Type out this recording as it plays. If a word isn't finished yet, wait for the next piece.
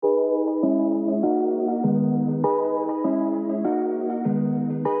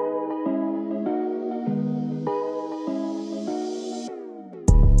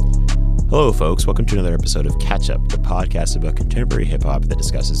Hello, folks. Welcome to another episode of Catch Up, the podcast about contemporary hip-hop that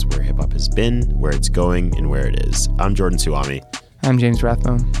discusses where hip-hop has been, where it's going, and where it is. I'm Jordan Suwami. I'm James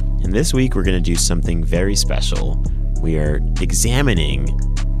Rathbone. And this week, we're going to do something very special. We are examining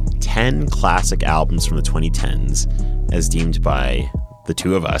 10 classic albums from the 2010s as deemed by the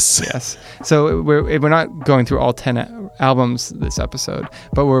two of us. Yes. So we're not going through all 10 albums this episode,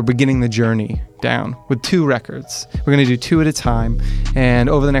 but we're beginning the journey down with 2 records. We're going to do 2 at a time, and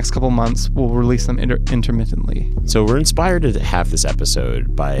over the next couple months, we'll release them intermittently. So we're inspired to have this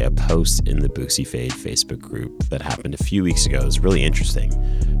episode by a post in the Boosie Fade Facebook group that happened a few weeks ago. It was really interesting.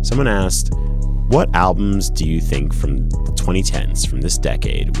 Someone asked, what albums do you think from the 2010s, from this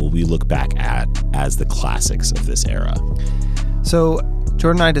decade, will we look back at as the classics of this era? So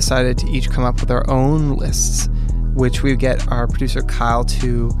Jordan and I decided to each come up with our own lists, which we get our producer Kyle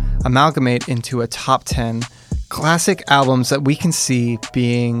to amalgamate into a top 10 classic albums that we can see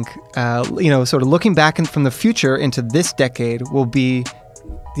being, sort of looking back from the future into this decade will be,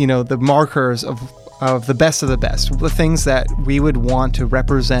 the markers of the best, the things that we would want to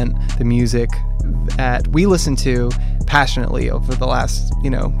represent the music that we listen to passionately over the last,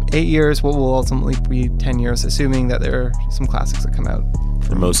 8 years, what will ultimately be 10 years, assuming that there are some classics that come out.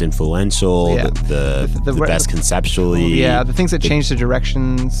 The most influential, the best conceptually. Yeah, the things that changed the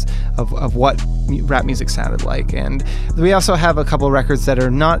directions of what rap music sounded like. And we also have a couple of records that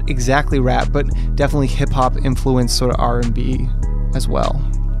are not exactly rap, but definitely hip-hop influenced sort of R&B as well.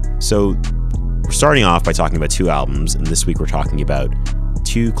 So we're starting off by talking about 2 albums, and this week we're talking about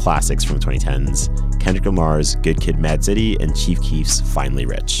 2 classics from the 2010s, Kendrick Lamar's Good Kid, Mad City and Chief Keef's Finally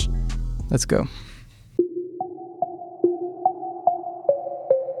Rich. Let's go.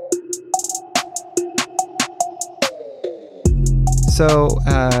 So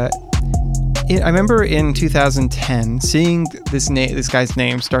I remember in 2010 seeing this guy's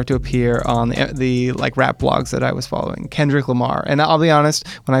name start to appear on the rap blogs that I was following, Kendrick Lamar. And I'll be honest,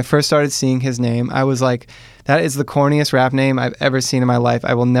 when I first started seeing his name, I was like, that is the corniest rap name I've ever seen in my life.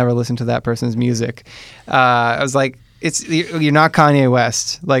 I will never listen to that person's music. I was like, you're not Kanye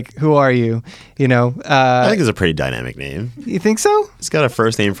West. Like, who are you? I think it's a pretty dynamic name. You think so? It's got a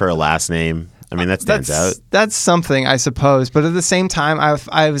first name for a last name. I mean, that stands out. That's something, I suppose. But at the same time,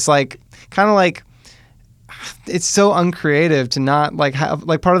 I was like, kind of like, it's so uncreative to not have,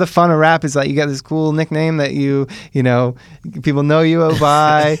 part of the fun of rap is that you got this cool nickname that people know you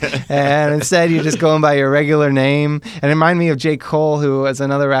by, and instead you're just going by your regular name. And it reminded me of J. Cole, who was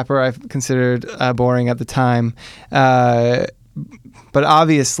another rapper I considered boring at the time. But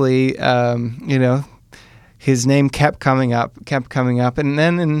obviously, his name kept coming up. And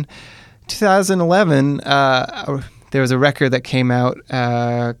then in 2011, there was a record that came out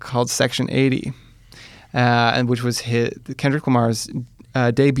called Section 80. And which was Kendrick Lamar's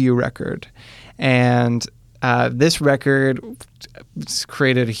debut record. And this record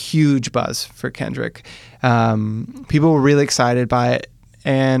created a huge buzz for Kendrick. People were really excited by it.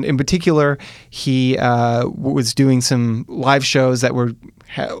 And in particular, he was doing some live shows that were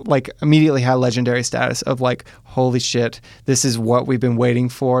immediately had legendary status of holy shit, this is what we've been waiting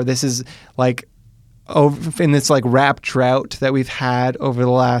for. This is in this rap drought that we've had over the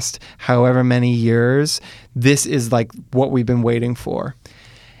last however many years, this is what we've been waiting for.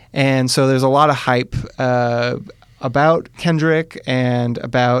 And so there's a lot of hype about Kendrick and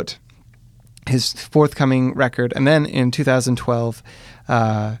about his forthcoming record. And then in 2012,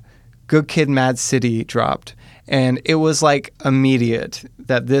 Good Kid, Mad City dropped. And it was immediate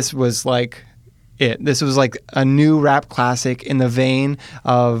that this was it. This was a new rap classic in the vein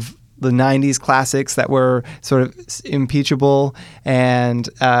of the 90s classics that were sort of impeachable, and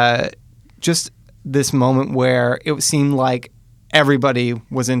just this moment where it seemed like everybody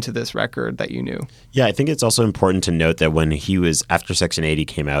was into this record that you knew. Yeah, I think it's also important to note that when after Section 80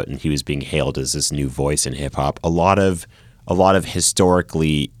 came out and he was being hailed as this new voice in hip hop, a lot of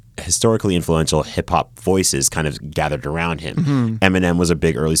historically influential hip-hop voices kind of gathered around him. Mm-hmm. Eminem was a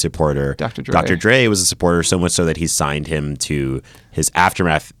big early supporter. Dr. Dre was a supporter, so much so that he signed him to his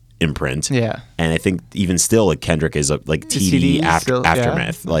Aftermath imprint. Yeah. And I think even still, Kendrick is TD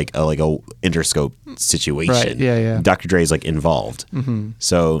Aftermath, yeah. a Interscope situation. Right, yeah. Dr. Dre is involved. Mm-hmm.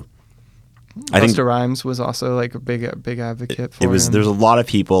 So I think Busta Rhymes was also a big advocate for him. There's a lot of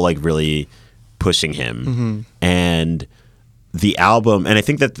people really pushing him. Mm-hmm. And the album, and I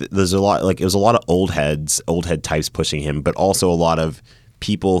think that there's a lot, it was a lot of old head types pushing him, but also a lot of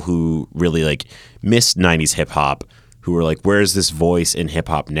people who really missed 90s hip hop, who were where's this voice in hip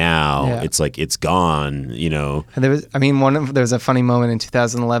hop now? Yeah. It's gone, And there was a funny moment in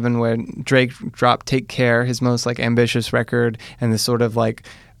 2011 where Drake dropped Take Care, his most ambitious record, and this sort of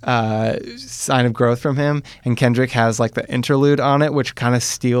sign of growth from him. And Kendrick has like the interlude on it, which kind of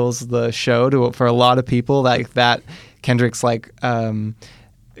steals the show for a lot of people. Like that Kendrick's like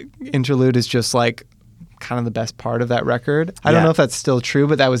interlude is just like kind of the best part of that record. I don't know if that's still true,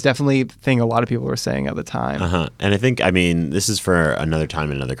 but that was definitely the thing a lot of people were saying at the time. And I think, I mean, this is for another time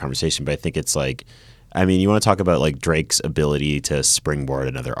and another conversation, but I think it's like, I mean, you want to talk about like Drake's ability to springboard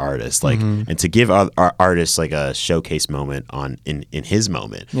another artist, like, and to give our artists like a showcase moment in his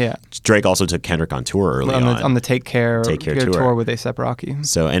moment. Yeah, Drake also took Kendrick on tour early on the Take Care tour with A$AP Rocky.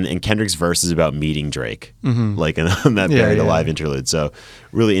 So and Kendrick's verse is about meeting Drake, like on that Buried Alive interlude. So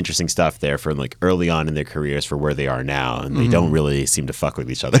really interesting stuff there for like early on in their careers for where they are now, and they don't really seem to fuck with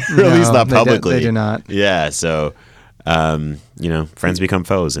each other, or at least not publicly. They do not. Yeah, so. You know, friends become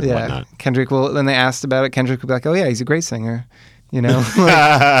foes and whatnot. Kendrick will. When they asked about it, Kendrick would be like, "Oh yeah, he's a great singer," you know.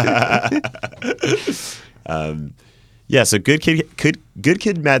 So Good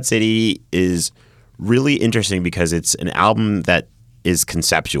Kid, Mad City is really interesting because it's an album that is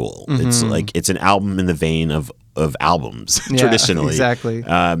conceptual. It's like it's an album in the vein of albums traditionally. Exactly.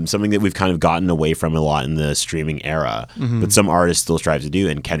 Something that we've kind of gotten away from a lot in the streaming era, but some artists still strive to do,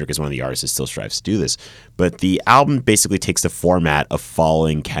 and Kendrick is one of the artists that still strives to do this. But the album basically takes the format of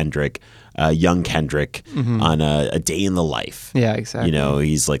following Kendrick, young Kendrick, on a day in the life. Yeah, exactly. You know,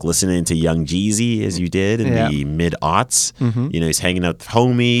 he's like listening to Young Jeezy as you did in the mid-aughts. You know, he's hanging out with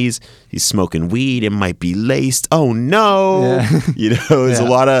homies. He's smoking weed. It might be laced. Oh no! Yeah. You know, there's a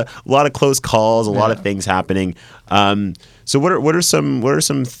lot of close calls, a lot of things happening. So what are some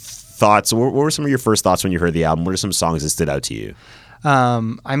thoughts? What were some of your first thoughts when you heard the album? What are some songs that stood out to you?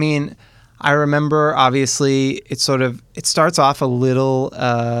 I mean, I remember obviously it starts off a little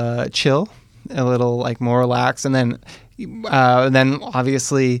chill, a little like more relaxed, and then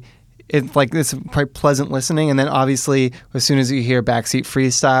obviously it's quite pleasant listening, and then obviously as soon as you hear Backseat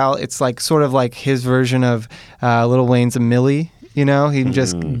Freestyle, it's like sort of like his version of Lil Wayne's a Millie. You know, he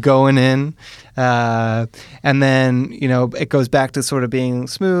just going in, and then it goes back to sort of being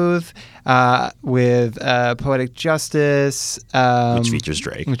smooth with Poetic Justice, which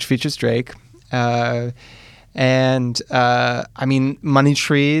features Drake, and I mean Money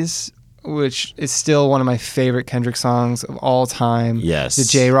Trees, which is still one of my favorite Kendrick songs of all time. Yes, the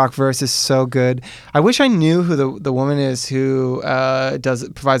J-Rock verse is so good. I wish I knew who the woman is who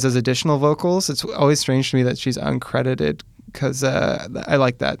provides those additional vocals. It's always strange to me that she's uncredited, because I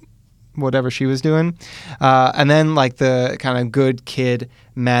like that, whatever she was doing. And then like the kind of Good Kid,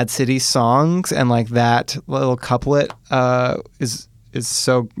 Mad City songs, and like that little couplet is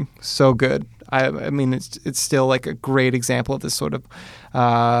so good. I mean, it's still like a great example of this sort of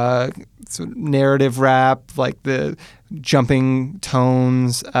narrative rap, like the jumping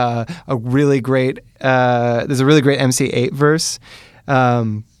tones. There's a really great MC8 verse.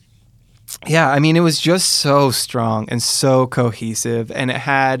 Yeah, I mean, it was just so strong and so cohesive, and it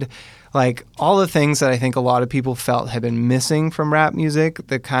had like all the things that I think a lot of people felt had been missing from rap music,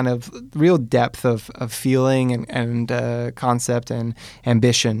 the kind of real depth of feeling and concept and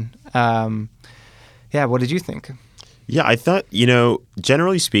ambition. What did you think? Yeah, I thought,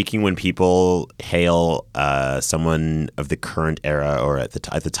 generally speaking, when people hail someone of the current era, or at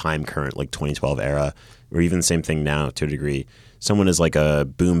the time current, like 2012 era, or even the same thing now to a degree, someone is like a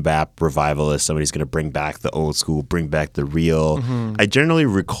boom bap revivalist, somebody's going to bring back the old school, bring back the real. I generally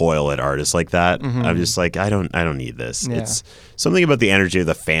recoil at artists like that. I'm just like, I don't need this. Yeah. It's something about the energy of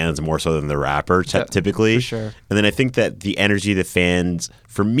the fans more so than the rapper typically. For sure. And then I think that the energy of the fans,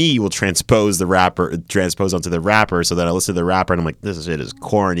 for me, will transpose onto the rapper, so that I listen to the rapper and I'm like, this shit is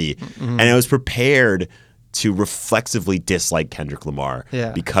corny. And I was prepared to reflexively dislike Kendrick Lamar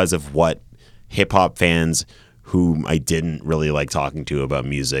because of what hip hop fans whom I didn't really like talking to about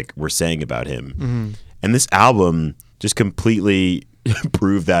music were saying about him. And this album just completely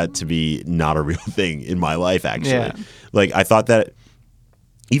proved that to be not a real thing in my life, actually. Yeah. Like, I thought that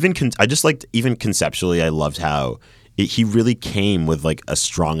even conceptually, I loved how he really came with like a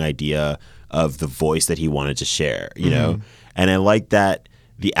strong idea of the voice that he wanted to share, you know? And I like that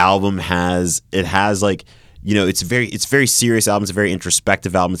the album has like, it's a very serious album. It's a very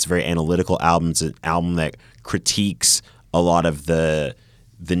introspective album. It's a very analytical album. It's an album that critiques a lot of the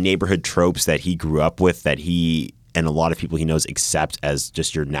neighborhood tropes that he grew up with, that he and a lot of people he knows accept as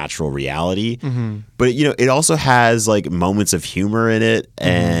just your natural reality. But it also has like moments of humor in it,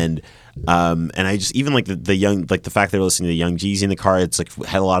 and I just even like the fact that they're listening to Young Jeezy in the car. It's like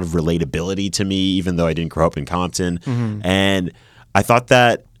had a lot of relatability to me, even though I didn't grow up in Compton. And I thought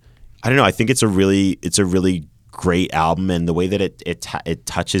that, I don't know, I think it's a really great album, and the way that it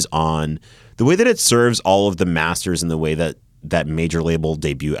touches on the way that it serves all of the masters, and the way that that major label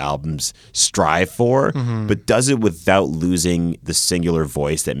debut albums strive for, but does it without losing the singular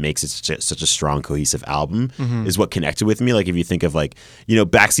voice that makes it such a strong, cohesive album, is what connected with me. Like if you think of like, you know,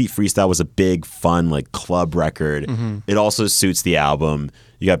 Backseat Freestyle was a big, fun, like club record. It also suits the album.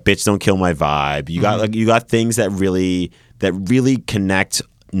 You got Bitch Don't Kill My Vibe. You got like, you got things that really connect,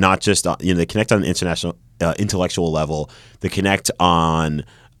 not just, you know, they connect on an international, intellectual level. They connect on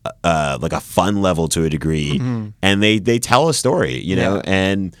like a fun level to a degree, and they tell a story, you know.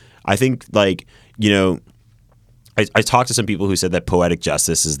 And I think, like, you know, I talked to some people who said that Poetic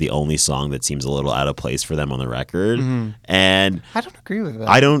Justice is the only song that seems a little out of place for them on the record, and I don't agree with that.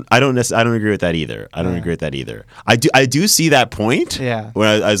 I don't agree with that either. I don't agree with that either. I do see that point. Yeah. When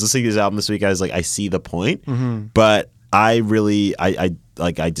I was listening to this album this week, I was like, I see the point, but I really I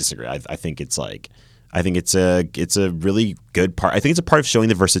disagree. I think it's like. I think it's a really good part. I think it's a part of showing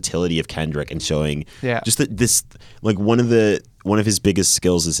the versatility of Kendrick and showing just that this, like, one of his biggest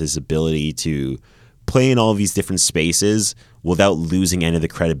skills is his ability to play in all of these different spaces without losing any of the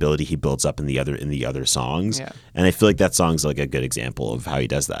credibility he builds up in the other songs. Yeah. And I feel like that song's like a good example of how he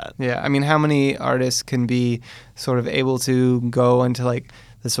does that. Yeah, I mean, how many artists can be sort of able to go into like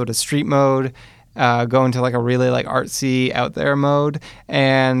the sort of street mode, go into like a really like artsy out there mode,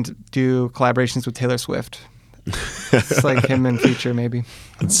 and do collaborations with Taylor Swift. It's like him and Future, maybe.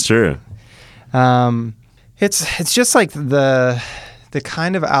 It's true. It's just like the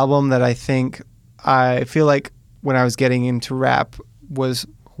kind of album that I feel like when I was getting into rap was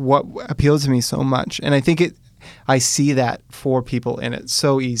what appealed to me so much, and I think I see that for people in it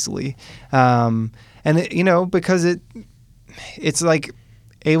so easily, and it, you know, because it's like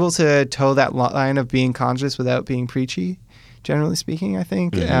able to toe that line of being conscious without being preachy, generally speaking, I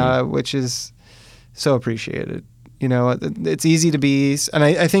think, which is so appreciated. You know, it's easy to be, and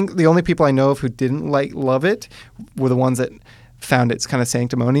I think the only people I know of who didn't love it were the ones that found it's kind of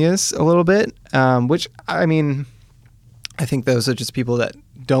sanctimonious a little bit, which, I mean, I think those are just people that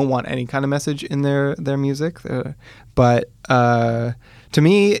don't want any kind of message in their music. But to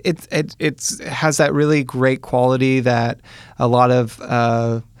me, it has that really great quality that a lot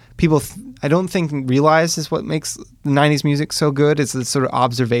of people, I don't think, realize is what makes 90s music so good. It's this sort of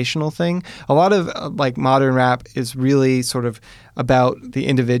observational thing. A lot of like modern rap is really sort of about the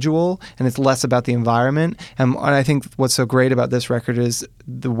individual, and it's less about the environment. And I think what's so great about this record is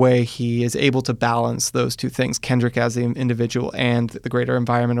the way he is able to balance those two things, Kendrick as the individual and the greater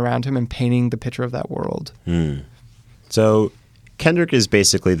environment around him, and painting the picture of that world. So Kendrick is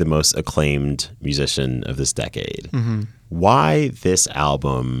basically the most acclaimed musician of this decade. Why this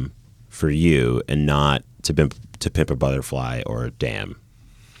album for you and not To Pimp a Butterfly or Damn?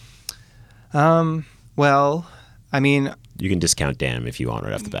 Well, I mean, you can discount Damn if you want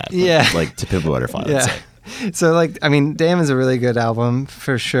right off the bat. Yeah. Like To Pimp a Butterfly, let's say. So, like, I mean, Damn is a really good album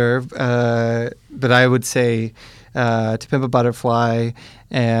for sure. But I would say To Pimp a Butterfly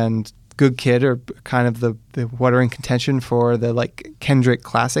and Good Kid are kind of the what are in contention for the like Kendrick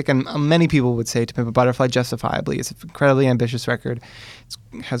classic. And many people would say To Pimp a Butterfly justifiably. It's an incredibly ambitious record.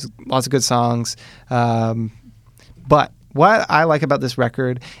 It has lots of good songs. But what I like about this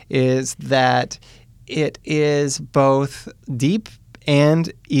record is that it is both deep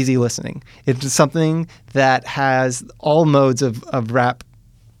and easy listening. It's something that has all modes of rap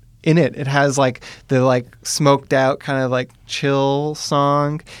in it. It has like the like smoked out kind of like chill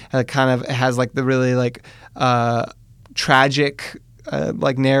song. It has like the really like tragic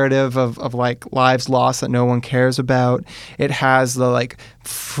like narrative of like lives lost that no one cares about. It has the like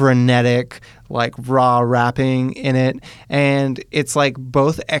frenetic like raw rapping in it, and it's like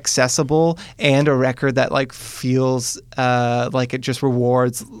both accessible and a record that like feels like it just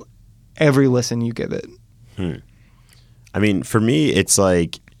rewards every listen you give it. I mean, for me, it's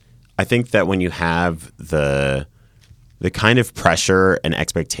like, I think that when you have the kind of pressure and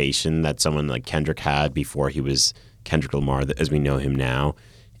expectation that someone like Kendrick had before he was Kendrick Lamar as we know him now,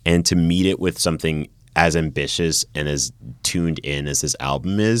 and to meet it with something as ambitious and as tuned in as this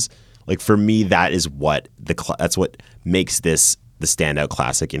album is, like, for me, that is what that's what makes this the standout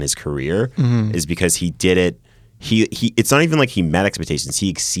classic in his career, is because he did it. He it's not even like he met expectations. He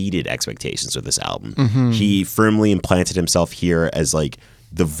exceeded expectations with this album. He firmly implanted himself here as like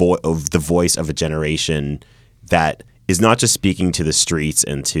the voice of a generation that is not just speaking to the streets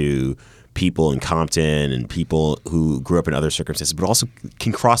and to people in Compton and people who grew up in other circumstances, but also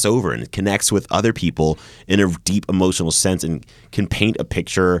can cross over and connects with other people in a deep emotional sense and can paint a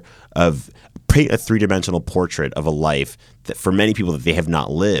picture of paint a three-dimensional portrait of a life that for many people that they have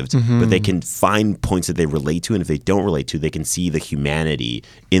not lived, but they can find points that they relate to, and if they don't relate to, they can see the humanity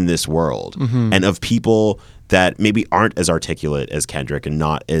in this world and of people that maybe aren't as articulate as Kendrick and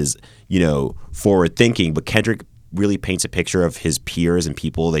not as, forward thinking, but Kendrick really paints a picture of his peers and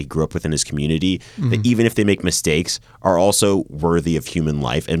people that he grew up with in his community that even if they make mistakes are also worthy of human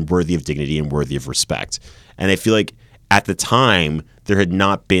life and worthy of dignity and worthy of respect. And I feel like at the time there had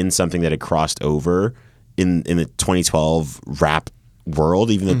not been something that had crossed over in the 2012 rap world,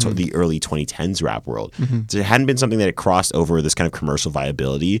 even the early 2010s rap world. There hadn't been something that had crossed over this kind of commercial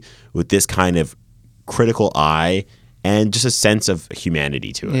viability with this kind of critical eye and just a sense of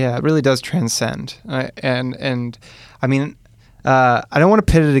humanity to it. Yeah, it really does transcend. And I mean, I don't want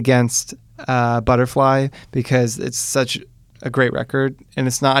to pit it against Butterfly because it's such a great record, and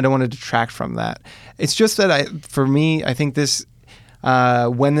it's not. I don't want to detract from that. It's just that for me, I think this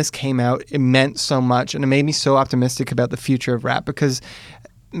when this came out, it meant so much, and it made me so optimistic about the future of rap because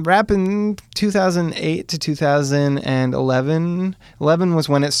rap in 2008 to 2011 was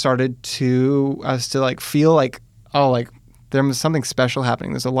when it started to feel like, there was something special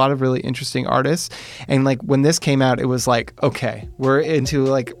happening. There's a lot of really interesting artists. And when this came out, it was like, okay, we're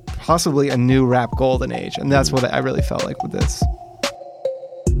into possibly a new rap golden age. And that's what I really felt like with this.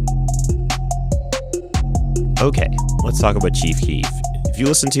 Okay, let's talk about Chief Keef. If you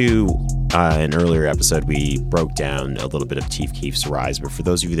listen to an earlier episode, we broke down a little bit of Chief Keef's rise. But for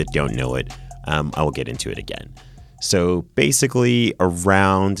those of you that don't know it, I will get into it again. So basically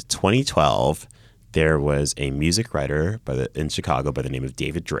around 2012, there was a music writer in Chicago by the name of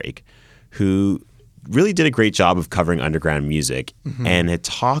David Drake who really did a great job of covering underground music and had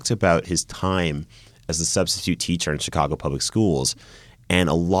talked about his time as a substitute teacher in Chicago public schools. And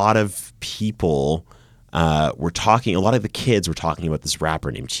a lot of people a lot of the kids were talking about this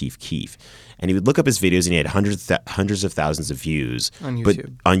rapper named Chief Keef. And he would look up his videos and he had hundreds of thousands of views on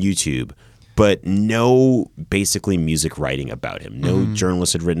YouTube. But no basically music writing about him. No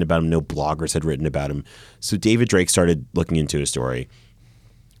journalists had written about him. No bloggers had written about him. So David Drake started looking into his story.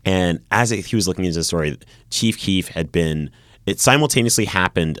 And as he was looking into the story, Chief Keef it simultaneously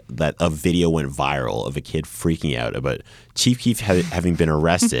happened that a video went viral of a kid freaking out about Chief Keef having been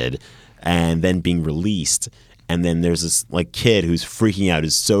arrested and then being released. And then there's this kid who's freaking out,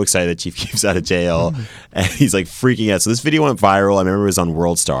 who's so excited that Chief Keef's out of jail, and he's freaking out. So this video went viral. I remember it was on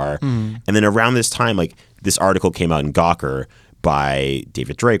World Star. And then around this time, this article came out in Gawker by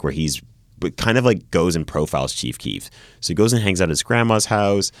David Drake, where he's kind of goes and profiles Chief Keef. So he goes and hangs out at his grandma's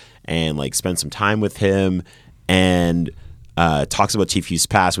house and spends some time with him and talks about Chief Keef's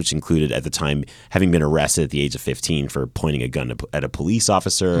past, which included at the time having been arrested at the age of 15 for pointing a gun at a police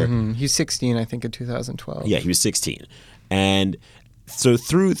officer. He was 16, I think, in 2012. Yeah, he was 16. And so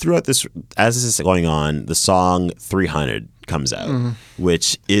throughout this, as this is going on, the song 300 comes out,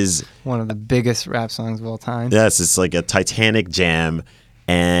 which is one of the biggest rap songs of all time. Yes, it's like a Titanic jam.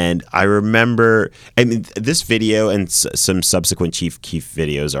 And I remember, this video and some subsequent Chief Keef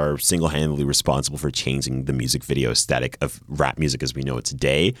videos are single-handedly responsible for changing the music video aesthetic of rap music as we know it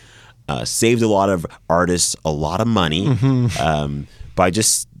today. Saved a lot of artists a lot of money by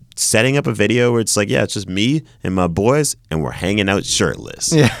just setting up a video where it's it's just me and my boys and we're hanging out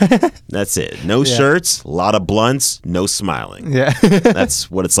shirtless. Yeah. That's it. No shirts, a lot of blunts, no smiling. Yeah. That's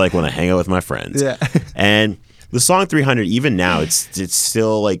what it's like when I hang out with my friends. Yeah. And the song 300, even now, it's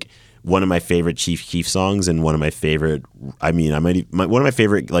still one of my favorite Chief Keef songs and one of my favorite. One of my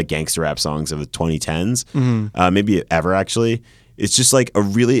favorite gangster rap songs of the 2010s, maybe ever actually. It's just it's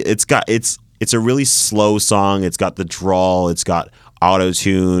a really slow song. It's got the drawl. It's got auto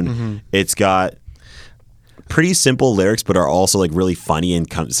tune. It's got pretty simple lyrics, but are also really funny and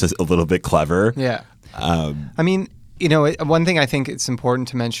a little bit clever. Yeah. One thing I think it's important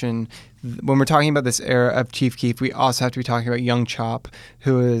to mention when we're talking about this era of Chief Keef, we also have to be talking about Young Chop,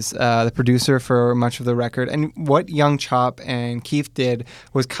 who is the producer for much of the record. And what Young Chop and Keef did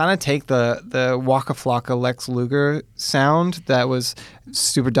was kind of take the Waka Flocka Lex Luger sound that was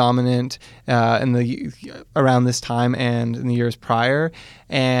super dominant around this time and in the years prior,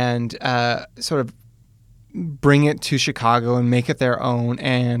 and sort of bring it to Chicago and make it their own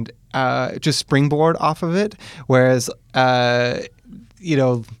and just springboard off of it. Whereas,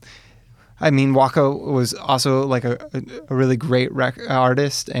 Waka was also a really great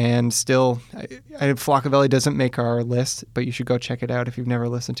artist, and still, Flockavelli doesn't make our list, but you should go check it out if you've never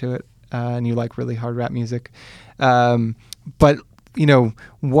listened to it and you like really hard rap music. But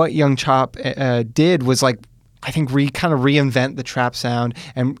what Young Chop did was I think kind of reinvent the trap sound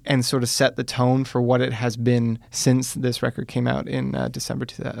and sort of set the tone for what it has been since this record came out in December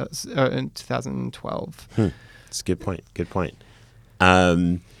 2012. That's a good point. Good point.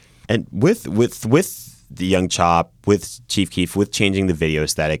 And with the Young Chop, with Chief Keef, with changing the video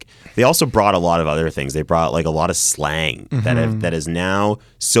aesthetic, they also brought a lot of other things. They brought like a lot of slang that is now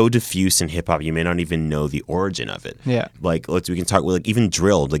so diffuse in hip hop you may not even know the origin of it. Yeah. Like we can talk like even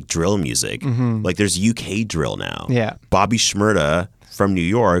drill, like drill music. Like there's UK drill now. Yeah. Bobby Shmurda from New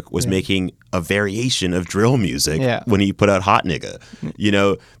York was making a variation of drill music when he put out Hot Nigga. You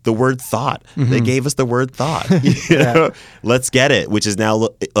know, the word thought. They gave us the word thought. You know? Let's Get It, which is now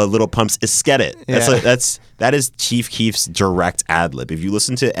Little Pump's Is Get It. That is Chief Keef's direct ad lib. If you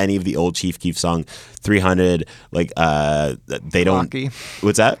listen to any of the old Chief Keef song, 300, like they don't. Glocky.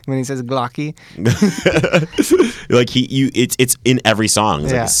 What's that? When he says Glocky. Like it's in every song.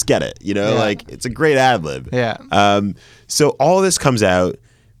 It's like Is Get It. You know, like it's a great ad lib. Yeah. So all this comes out.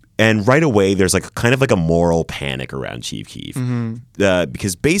 And right away, there's like kind of like a moral panic around Chief Keef,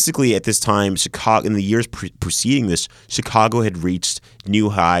 because basically at this time, Chicago, in the years preceding this, Chicago had reached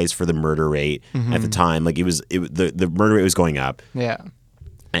new highs for the murder rate at the time. Like the murder rate was going up. Yeah.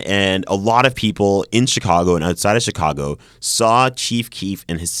 And a lot of people in Chicago and outside of Chicago saw Chief Keef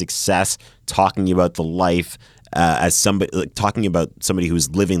and his success talking about the life as somebody, like, talking about somebody who's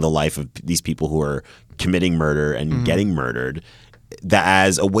living the life of these people who are committing murder and getting murdered. That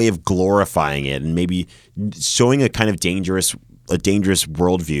as a way of glorifying it and maybe showing a kind of dangerous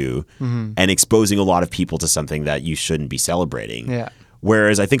worldview and exposing a lot of people to something that you shouldn't be celebrating. Yeah.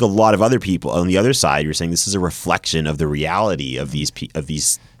 Whereas I think a lot of other people on the other side, you're saying this is a reflection of the reality of these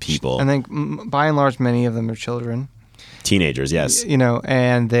people. I think by and large, many of them are children. Teenagers, yes. You know,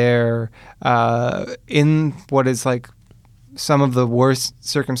 and they're in what is like some of the worst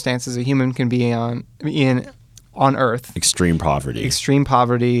circumstances a human can be on Earth. Extreme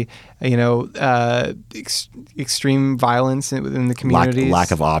poverty, you know, extreme violence within the communities.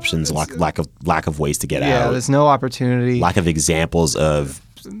 Lack of options, lack of ways to get out. Yeah, there's no opportunity. Lack of examples of,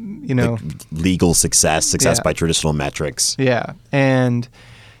 you know, like, legal success by traditional metrics. Yeah, and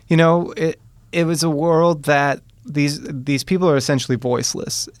you know, it was a world that these people are essentially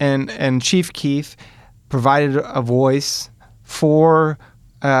voiceless, and Chief Keef provided a voice for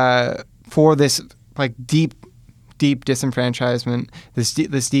this like deep disenfranchisement,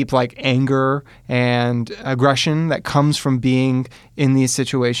 this deep like anger and aggression that comes from being in these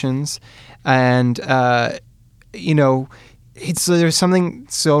situations, and you know, there's something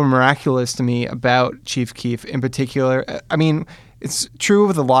so miraculous to me about Chief Keef in particular. I mean, it's true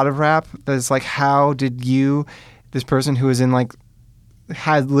with a lot of rap. That it's like, how did this person who is in like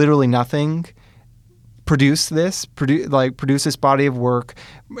had literally nothing, produce this body of work,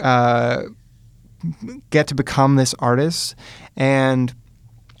 get to become this artist? And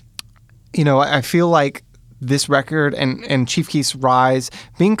you know, I feel like this record and Chief Keef's rise,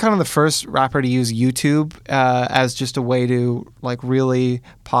 being kind of the first rapper to use YouTube as just a way to like really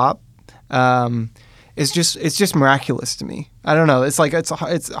pop, it's just miraculous to me. I don't know. It's like it's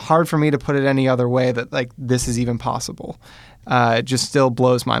hard for me to put it any other way that like this is even possible. It just still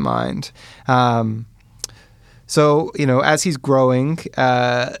blows my mind. So you know, as he's growing,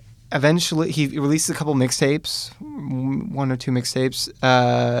 eventually he released a couple mixtapes, 1 or 2 mixtapes,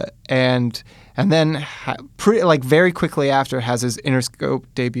 and then very quickly after has his Interscope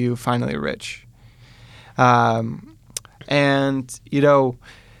debut, Finally Rich. And you know,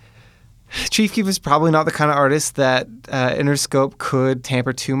 Chief Keef is probably not the kind of artist that Interscope could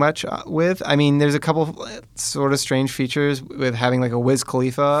tamper too much with. I mean, there's a couple sort of strange features with having like a Wiz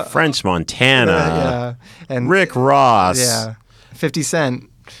Khalifa, French Montana, and Rick Ross, 50 Cent.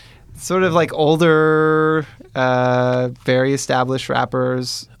 Sort of like older, very established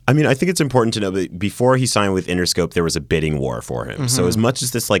rappers. I mean, I think it's important to know that before he signed with Interscope, there was a bidding war for him. So as much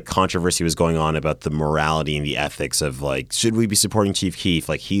as this like controversy was going on about the morality and the ethics of like, should we be supporting Chief Keef?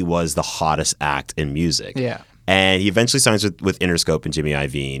 Like, he was the hottest act in music. Yeah. And he eventually signs with Interscope and Jimmy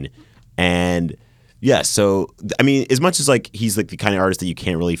Iovine. And yeah, so I mean, as much as like he's like the kind of artist that you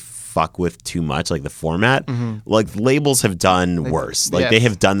can't really fuck with too much, like the format, like labels have done worse. Like they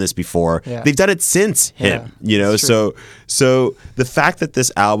have done this before. Yeah. They've done it since him, you know? So the fact that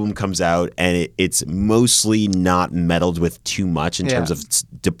this album comes out and it's mostly not meddled with too much in terms of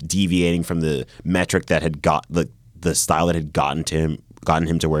deviating from the metric that had got the style that had gotten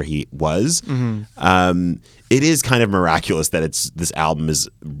him to where he was. It is kind of miraculous that this album is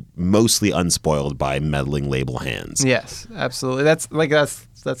mostly unspoiled by meddling label hands. Yes, absolutely.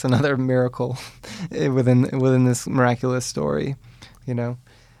 That's another miracle within this miraculous story, you know.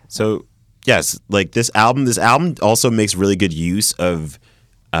 So yes, like this album also makes really good use of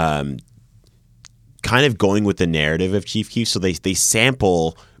kind of going with the narrative of Chief Keef. So they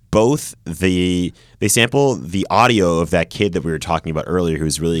sample the audio of that kid that we were talking about earlier, who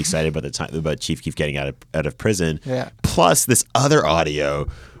was really excited about Chief Keef getting out of prison. Yeah. Plus this other audio,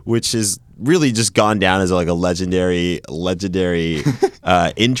 which is really just gone down as like a legendary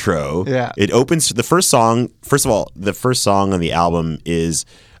intro. Yeah. It opens the first song. First of all, the first song on the album is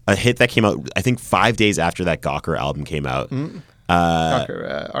a hit that came out, I think, 5 days after that Gawker album came out.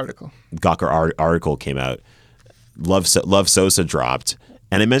 Gawker article came out. Love Sosa dropped.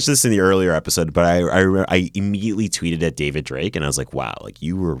 And I mentioned this in the earlier episode, but I immediately tweeted at David Drake, and I was like, "Wow, like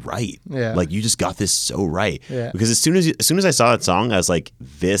you were right. Yeah. Like you just got this so right." Yeah. Because as soon as I saw that song, I was like,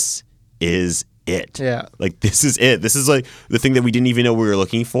 "This is it. Yeah. Like this is it. This is like the thing that we didn't even know we were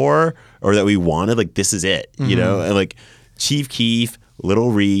looking for or that we wanted. Like this is it. You know, and like Chief Keef,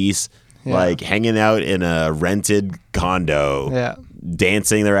 Little Reese, like hanging out in a rented condo,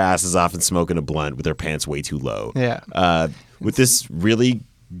 dancing their asses off and smoking a blunt with their pants way too low. Yeah. With this really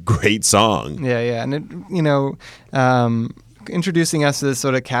great song. Yeah. And it, introducing us to this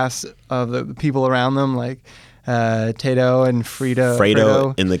sort of cast of the people around them, like Tato and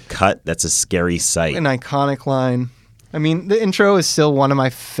Fredo in the cut. That's a scary sight. An iconic line. I mean, the intro is still one of my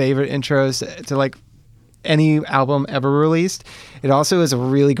favorite intros to like any album ever released. It also is a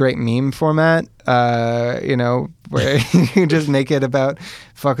really great meme format, where you just make it about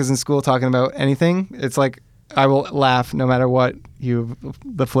fuckers in school talking about anything. It's like, I will laugh no matter what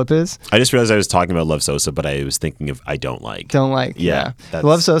the flip is. I just realized I was talking about Love Sosa, but I was thinking of I Don't Like. Yeah.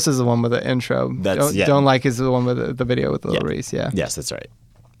 Love Sosa is the one with the intro. Don't Like is the one with the video with Lil Reese. Yeah. Yes, that's right.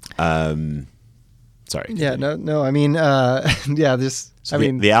 Sorry. Yeah. No. I mean,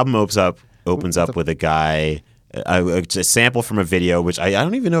 the album opens up with a guy. A sample from a video, which I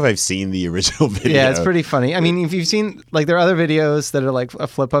don't even know if I've seen the original video. Yeah, it's pretty funny. I mean, if you've seen, like, there are other videos that are like a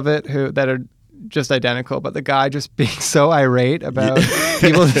flip of it that are just identical, but the guy just being so irate about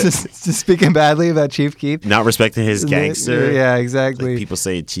people just speaking badly about Chief Keef, not respecting his gangster. Yeah, exactly. Like people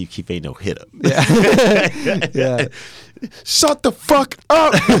say Chief Keef ain't no hitter. Yeah. Shut the fuck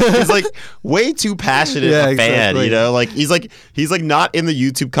up. He's like way too passionate a fan, you know? Like he's like not in the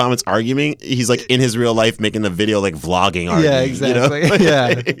YouTube comments arguing. He's like in his real life making the video, like vlogging arguing. Yeah, exactly. You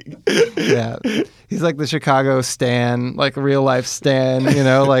know? Yeah. He's like the Chicago Stan, like real life Stan,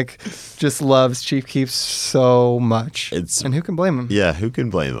 like just loves Chief Keef so much. And who can blame him? Yeah, who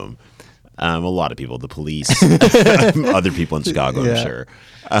can blame him? A lot of people, the police, other people in Chicago, I'm sure.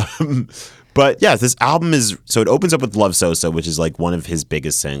 But yeah, this album it opens up with Love Sosa, which is like one of his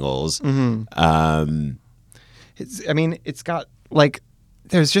biggest singles. Mm-hmm. It's got like,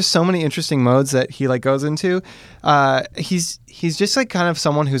 there's just so many interesting modes that he like goes into. He's just like kind of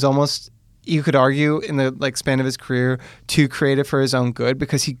someone who's almost, you could argue, in the like span of his career, too creative for his own good,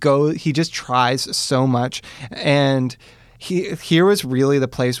 because he just tries so much, and here was really the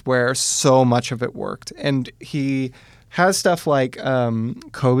place where so much of it worked. And he has stuff like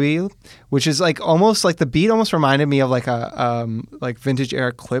Kobe, which is like almost like the beat almost reminded me of like a like vintage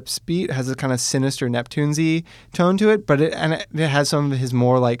era Clips beat. It has a kind of sinister Neptunes-y tone to it, but it has some of his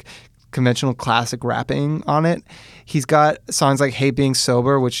more like conventional classic rapping on it. He's got songs like Hate Being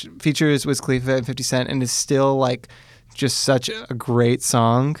Sober, which features Wiz Khalifa and 50 Cent and is still like just such a great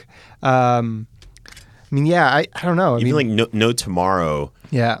song. I don't know. Even like No Tomorrow.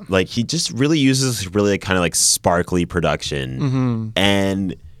 Yeah. Like he just really uses really kind of like sparkly production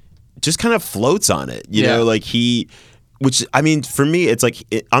and just kind of floats on it. You know, like which I mean, for me, it's like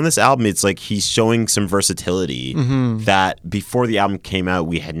on this album, it's like he's showing some versatility that before the album came out,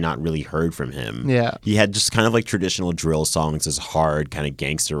 we had not really heard from him. Yeah. He had just kind of like traditional drill songs, this hard kind of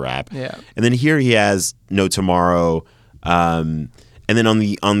gangster rap. Yeah. And then here he has No Tomorrow. And then on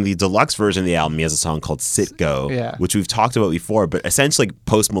the deluxe version of the album, he has a song called Sitgo, which we've talked about before. But essentially,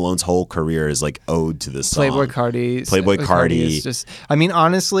 Post Malone's whole career is like ode to this song. Playboi Carti is just. I mean,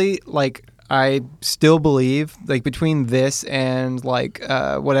 honestly, like I still believe, like between this and like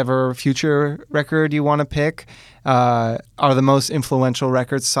whatever future record you want to pick, are the most influential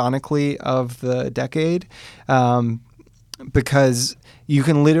records sonically of the decade, because you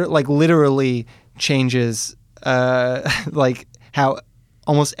can literally changes like how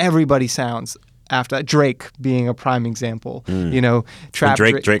almost everybody sounds after that. Drake being a prime example. Trap.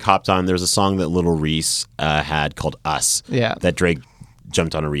 Drake hopped on. There's a song that Little Reese had called Us. Yeah. That Drake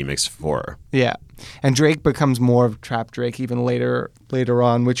jumped on a remix for. Yeah. And Drake becomes more of Trap Drake even later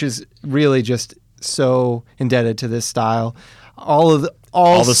on, which is really just so indebted to this style.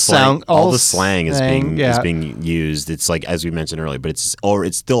 all the sound, all the slang is yeah. being used. It's like, as we mentioned earlier, but it's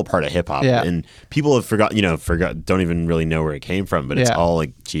still a part of hip hop, Yeah. and people have don't even really know where it came from, but it's Yeah. all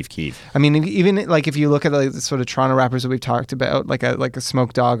like Chief Keef. I mean, even like if you look at like the sort of Toronto rappers that we've talked about, like a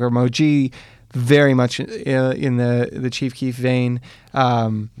Smoke Dogg or Moji, very much in the Chief Keef vein.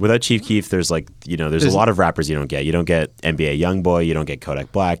 Without Chief Keef, there's a lot of rappers you don't get. You don't get NBA YoungBoy, you don't get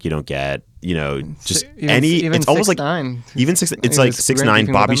Kodak Black, you don't get just even it's almost 6ix9ine. like even six. It's like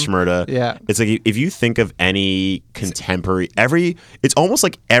 6ix9ine, Bobby Shmurda. Yeah, it's like if you think of any contemporary, it's almost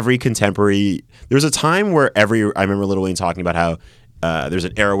like every contemporary. There was a time where I remember Lil Wayne talking about how there's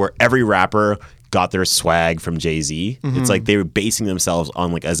an era where every rapper got their swag from Jay-Z. It's like they were basing themselves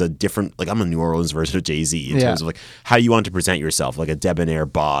on like as a different, like I'm a New Orleans version of Jay-Z in terms of like how you want to present yourself, like a debonair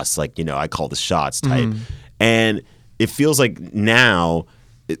boss, like I call the shots type. And it feels like now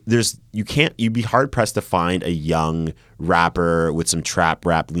you'd be hard pressed to find a young rapper with some trap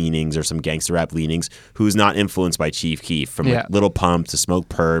rap leanings or some gangster rap leanings who's not influenced by Chief Keef, from like Lil Pump to Smoke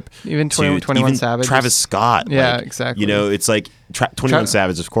Perp, even 21 Savage, Travis Scott. Yeah, like, exactly. It's like 21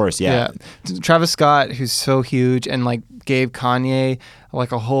 Savage, of course. Yeah. Travis Scott, who's so huge and like gave Kanye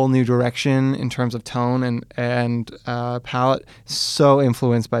like a whole new direction in terms of tone and palette. So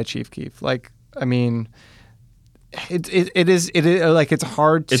influenced by Chief Keef. Like, I mean, it is like it's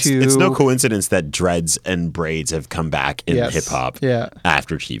hard to. It's no coincidence that dreads and braids have come back in hip hop.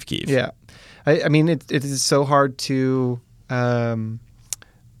 After Chief Keef. Yeah, I mean it is so hard to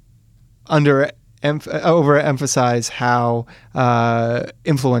overemphasize how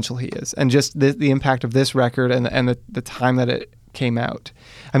influential he is, and just the impact of this record and the time that it came out.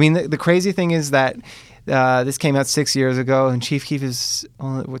 I mean, the crazy thing is that this came out 6 years ago, and Chief Keef is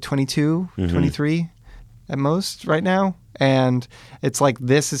 22, 23 at most right now, and it's like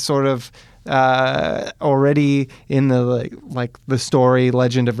this is sort of already in the like the story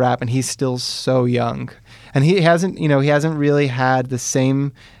legend of rap, and he's still so young, and he hasn't really had the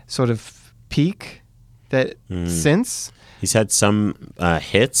same sort of peak that since. He's had some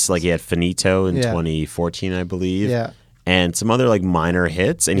hits, like he had Finito in 2014, I believe. Yeah. And some other like minor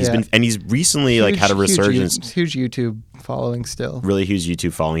hits, and he's recently like had a resurgence. Huge YouTube following still. Really huge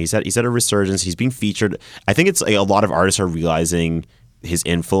YouTube following. He's had a resurgence. He's being featured. I think it's like a lot of artists are realizing his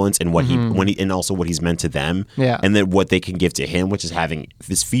influence and what and also what he's meant to them. Yeah. And then what they can give to him, which is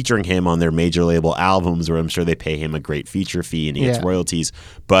featuring him on their major label albums, where I'm sure they pay him a great feature fee and he gets royalties.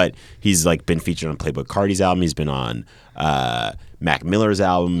 But he's like been featured on Playboi Carti's album. He's been on Mac Miller's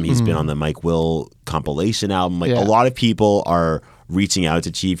album. He's been on the Mike Will compilation album. Like a lot of people are reaching out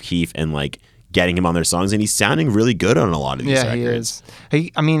to Chief Keef and like getting him on their songs, and he's sounding really good on a lot of these records. He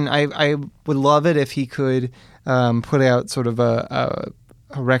is. I mean, I would love it if he could put out sort of a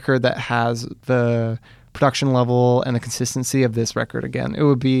record that has the production level and the consistency of this record again. It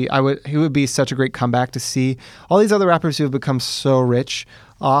would be such a great comeback to see all these other rappers who have become so rich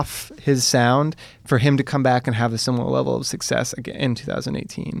off his sound, for him to come back and have a similar level of success again in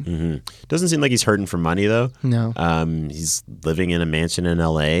 2018. Doesn't seem like he's hurting for money though. No. He's living in a mansion in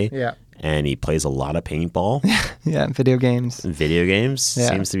LA. Yeah. And he plays a lot of paintball. Yeah, video games. Yeah.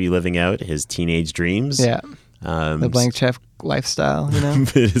 Seems to be living out his teenage dreams. Yeah. The blank check lifestyle,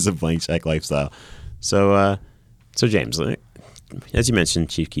 It is a blank check lifestyle. So James, as you mentioned,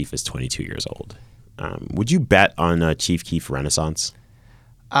 Chief Keef is 22 years old. Would you bet on Chief Keef Renaissance?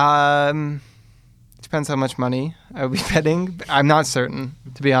 Depends how much money I would be betting. I'm not certain,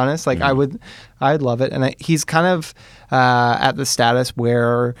 to be honest. Like I'd love it, and he's kind of at the status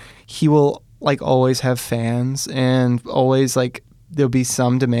where he will like always have fans, and always like there'll be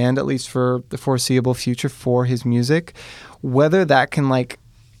some demand, at least for the foreseeable future, for his music. Whether that can like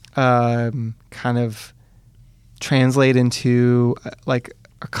kind of translate into like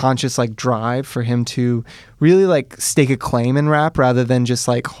a conscious like drive for him to really like stake a claim in rap rather than just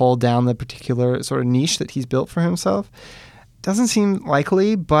like hold down the particular sort of niche that he's built for himself, doesn't seem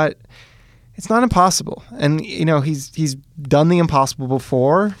likely, but it's not impossible. And he's done the impossible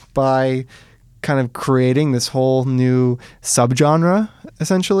before by kind of creating this whole new subgenre,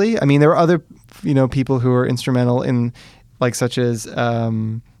 essentially. I mean, there are other people who are instrumental in like such as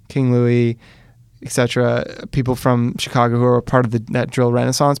King Louis, etc., people from Chicago who are part of that drill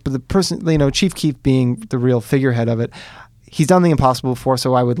renaissance, but the person, Chief Keef being the real figurehead of it, he's done the impossible before,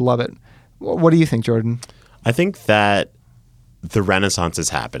 so I would love it. What do you think, Jordan? I think that the renaissance is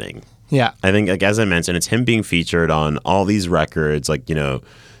happening. Yeah. I think, like as I mentioned, it's him being featured on all these records, like,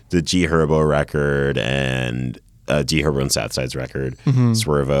 the G Herbo record and G Herbo and Southside's record,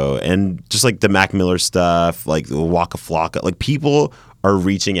 Swervo, and just like the Mac Miller stuff, like the Waka Flocka. Like people are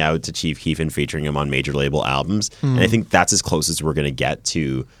reaching out to Chief Keef and featuring him on major label albums. And I think that's as close as we're going to get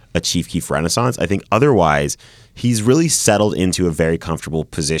to a Chief Keef renaissance. I think otherwise, he's really settled into a very comfortable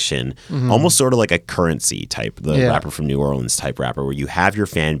position, almost sort of like a Currency type, the rapper from New Orleans type rapper, where you have your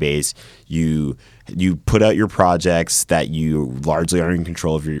fan base, you put out your projects that you largely are in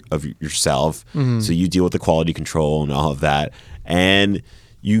control of yourself. So you deal with the quality control and all of that. And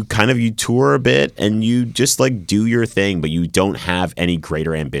you tour a bit and you just like do your thing, but you don't have any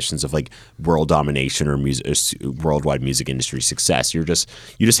greater ambitions of like world domination or worldwide music industry success. You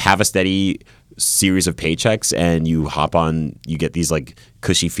just have a steady series of paychecks and you hop on, you get these like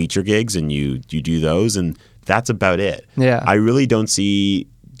cushy feature gigs and you do those, and that's about it. Yeah. I really don't see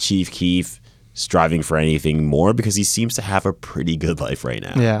Chief Keef striving for anything more because he seems to have a pretty good life right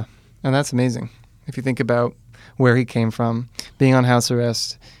now. Yeah. And that's amazing. If you think about where he came from, being on house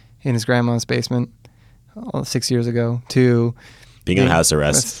arrest in his grandma's basement 6 years ago, to being on house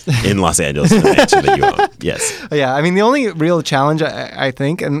arrest in Los Angeles in a mansion that you own. Yes. Yeah, I mean, the only real challenge, I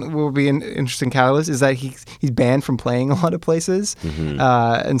think, and will be an interesting catalyst, is that he's banned from playing a lot of places.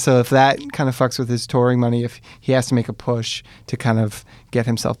 And so if that kind of fucks with his touring money, if he has to make a push to kind of get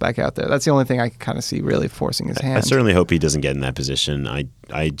himself back out there, that's the only thing I can kind of see really forcing his hand. I certainly hope he doesn't get in that position. I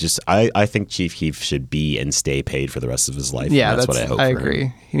think Chief Keef should be and stay paid for the rest of his life. Yeah, that's what I hope I for agree.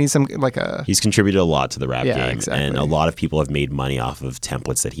 him. He needs some He's contributed a lot to the rap game, exactly. and a lot of people have made money off of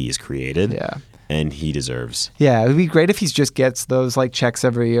templates that he has created. Yeah. And he deserves. Yeah, it would be great if he just gets those like checks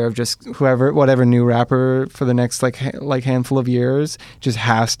every year of just whatever new rapper for the next like handful of years just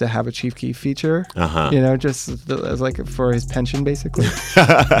has to have a Chief Keef feature. You know, just as like for his pension, basically.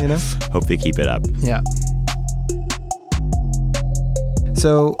 You know. Hope they keep it up. Yeah.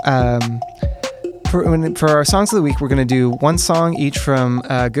 So for our songs of the week, we're going to do one song each from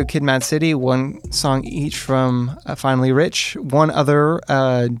Good Kid, Mad City, one song each from Finally Rich, one other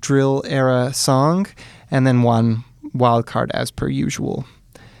drill era song, and then one wild card as per usual.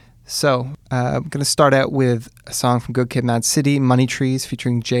 So I'm going to start out with a song from Good Kid, Mad City, Money Trees,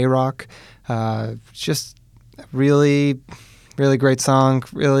 featuring J-Rock. Just really, really great song.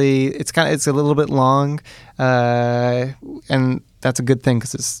 Really, it's a little bit long, and that's a good thing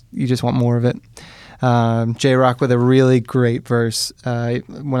because you just want more of it. J-Rock with a really great verse.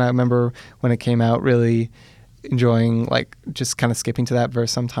 When I remember when it came out, really enjoying like just kind of skipping to that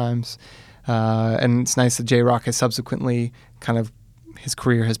verse sometimes. And it's nice that J-Rock has subsequently kind of his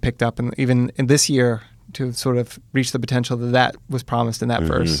career has picked up, and even in this year to sort of reach the potential that was promised in that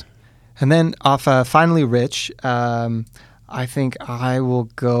verse. And then off Finally Rich, I think I will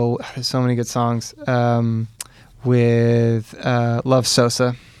go. There's so many good songs with Love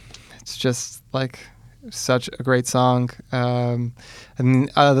Sosa. It's just like such a great song. And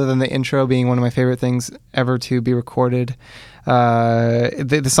other than the intro being one of my favorite things ever to be recorded,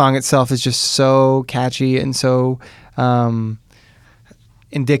 the song itself is just so catchy and so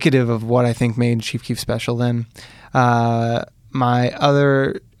indicative of what I think made Chief Keef special then. My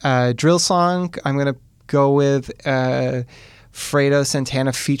other drill song, I'm going to go with Fredo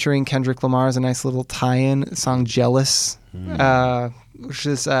Santana featuring Kendrick Lamar as a nice little tie-in song, Jealous. Which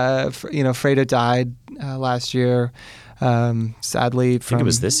is, Fredo died last year, sadly. I think it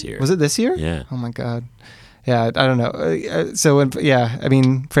was this year. Was it this year? Yeah. Oh, my God. Yeah, I don't know.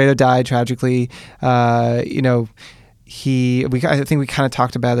 Fredo died tragically. I think we kind of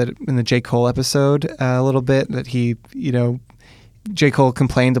talked about it in the J. Cole episode a little bit, that J. Cole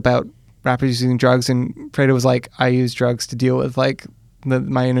complained about rappers using drugs, and Fredo was like, I use drugs to deal with, like,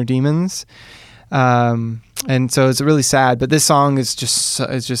 my inner demons. And so it's really sad, but this song is just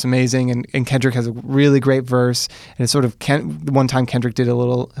amazing, and Kendrick has a really great verse, and it's sort of one time Kendrick did a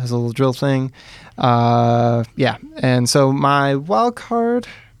little drill thing, and so my wild card,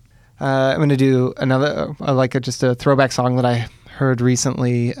 I'm going to do another just a throwback song that I heard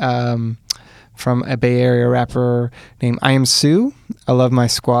recently from a Bay Area rapper named I Am Sue. I Love My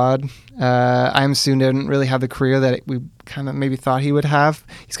Squad. I Am Sue didn't really have the career that we kind of maybe thought he would have.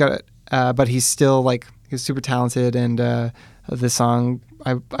 He's got but he's still he's super talented, and this song,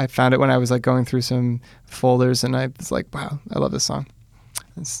 I found it when I was like going through some folders, and I was like, wow, I love this song.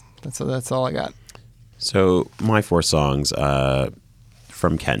 That's all I got. So my 4 songs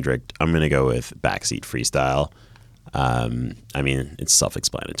from Kendrick, I'm gonna go with Backseat Freestyle. I mean, it's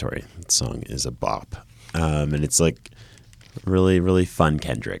self-explanatory. The song is a bop, and it's like really, really fun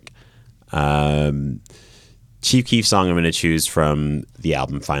Kendrick. Chief Keef song I'm going to choose from the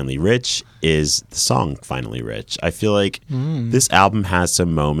album Finally Rich is the song Finally Rich. I feel like this album has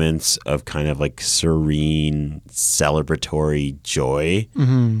some moments of kind of like serene, celebratory joy.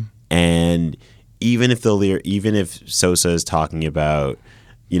 And even if Sosa is talking about,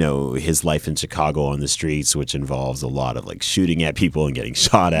 you know, his life in Chicago on the streets, which involves a lot of like shooting at people and getting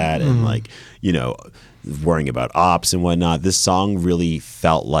shot at and like, you know, worrying about ops and whatnot, this song really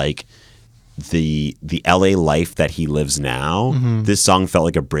felt like the LA life that he lives now. This song felt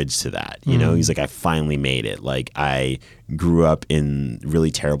like a bridge to that. You know, he's like, I finally made it. Like, I grew up in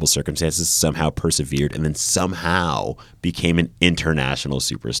really terrible circumstances, somehow persevered, and then somehow became an international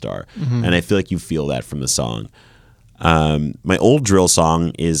superstar. And I feel like you feel that from the song. My old drill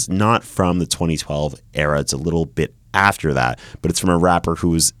song is not from the 2012 era. It's a little bit after that, but it's from a rapper who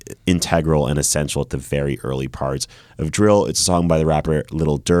was integral and essential at the very early parts of drill. It's a song by the rapper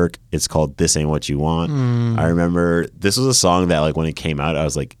Lil Durk. It's called This Ain't What You Want. I remember this was a song that, like, when it came out, I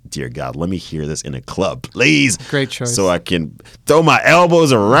was like, dear God, let me hear this in a club, please. Great choice. So I can throw my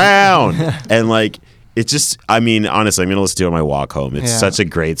elbows around. And like, it just, I mean, honestly, I'm going to listen to it on my walk home. It's such a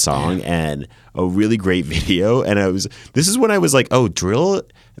great song and a really great video. And this is when I was like, oh, drill,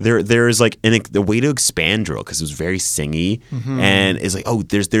 there is like a way to expand drill, because it was very singy, and it's like, oh,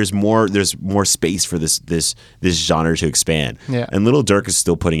 there's more space for this genre to expand. Yeah. And Lil Durk is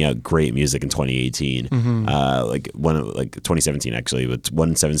still putting out great music in 2018, like 2017 actually, with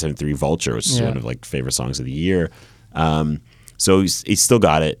 1773 Vulture, which is one of like favorite songs of the year. So he's still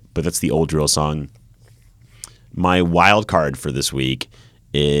got it, but that's the old drill song. My wild card for this week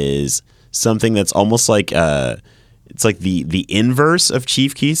is something that's almost like it's like the inverse of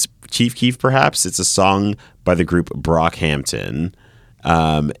Chief Keef perhaps. It's a song by the group Brockhampton,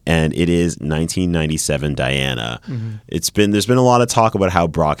 and it is 1997 Diana. There's been a lot of talk about how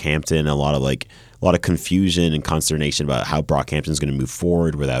Brockhampton, a lot of confusion and consternation about how Brockhampton is going to move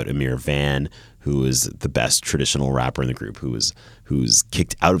forward without Amir Van, who is the best traditional rapper in the group, who's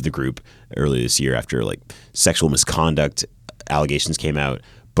kicked out of the group earlier this year after like sexual misconduct allegations came out.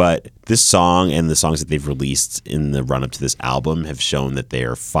 But this song and the songs that they've released in the run-up to this album have shown that they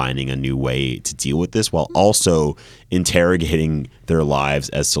are finding a new way to deal with this, while also interrogating their lives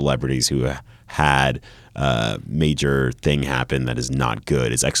as celebrities who had a major thing happen that is not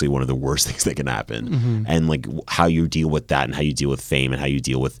good. It's actually one of the worst things that can happen. And like how you deal with that, and how you deal with fame, and how you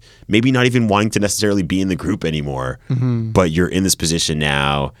deal with maybe not even wanting to necessarily be in the group anymore, but you're in this position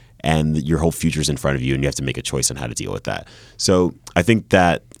now, and your whole future's in front of you, and you have to make a choice on how to deal with that. So I think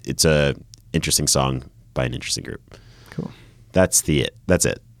that it's a interesting song by an interesting group. Cool. That's it.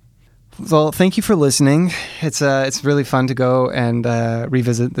 Well, thank you for listening. It's really fun to go and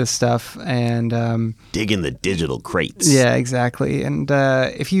revisit this stuff and dig in the digital crates. Yeah, exactly. And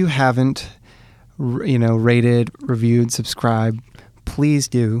if you haven't, rated, reviewed, subscribed, please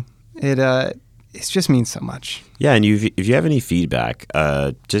do. It just means so much. Yeah, and if you have any feedback,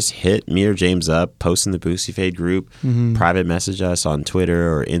 just hit me or James up, post in the Boosty Fade group, private message us on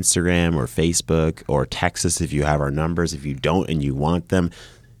Twitter or Instagram or Facebook, or text us if you have our numbers. If you don't and you want them,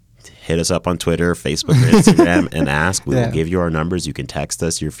 hit us up on Twitter, Facebook, or Instagram and ask. We will give you our numbers. You can text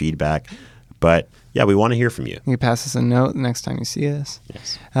us your feedback. But yeah, we want to hear from you. You can pass us a note the next time you see us.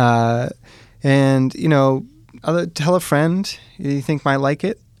 Yes. And, tell a friend you think might like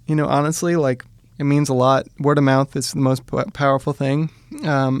it. Honestly, like, it means a lot. Word of mouth is the most powerful thing.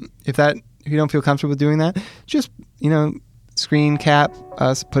 If you don't feel comfortable doing that, just, screen cap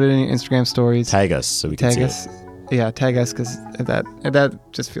us, put it in your Instagram stories. Tag us so we can see it. Yeah, tag us, because that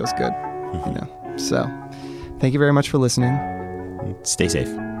just feels good. So thank you very much for listening. Stay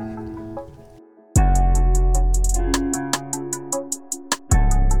safe.